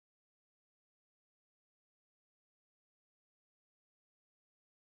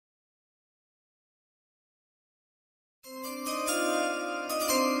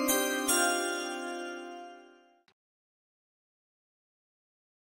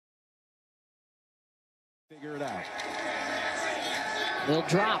Figure it out. They'll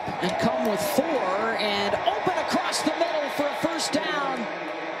drop and come with 4 and open across the middle for a first down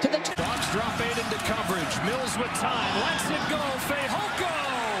to the Dogs drop 8 into coverage. Mills with time. Lets it go. Fehoko.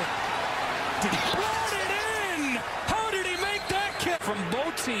 Did he load it in? How did he make that kick? From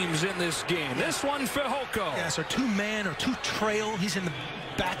both teams in this game. This one, Fehoko. Yeah, so 2-man or 2-trail. He's in the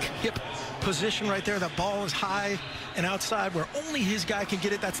back hip position right there. That ball is high and outside where only his guy can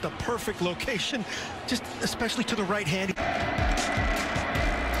get it. That's the perfect location, just especially to the right hand.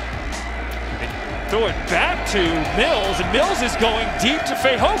 Throw it back to Mills, and Mills is going deep to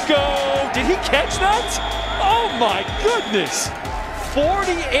Fehoko. Did he catch that? Oh my goodness!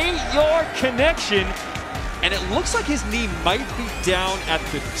 48-yard connection, and it looks like his knee might be down at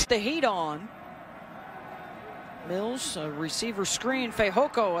the heat on. Mills, a receiver screen.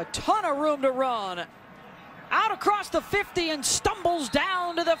 Fehoko, a ton of room to run. Out across the 50 and stumbles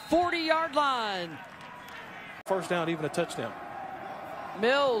down to the 40-yard line. First down, even a touchdown.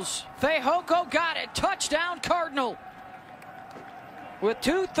 Mills, Fehoko got it. Touchdown, Cardinal. With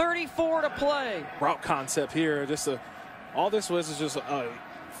 2:34 to play. Route concept here. All this was is just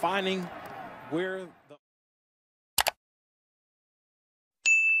finding where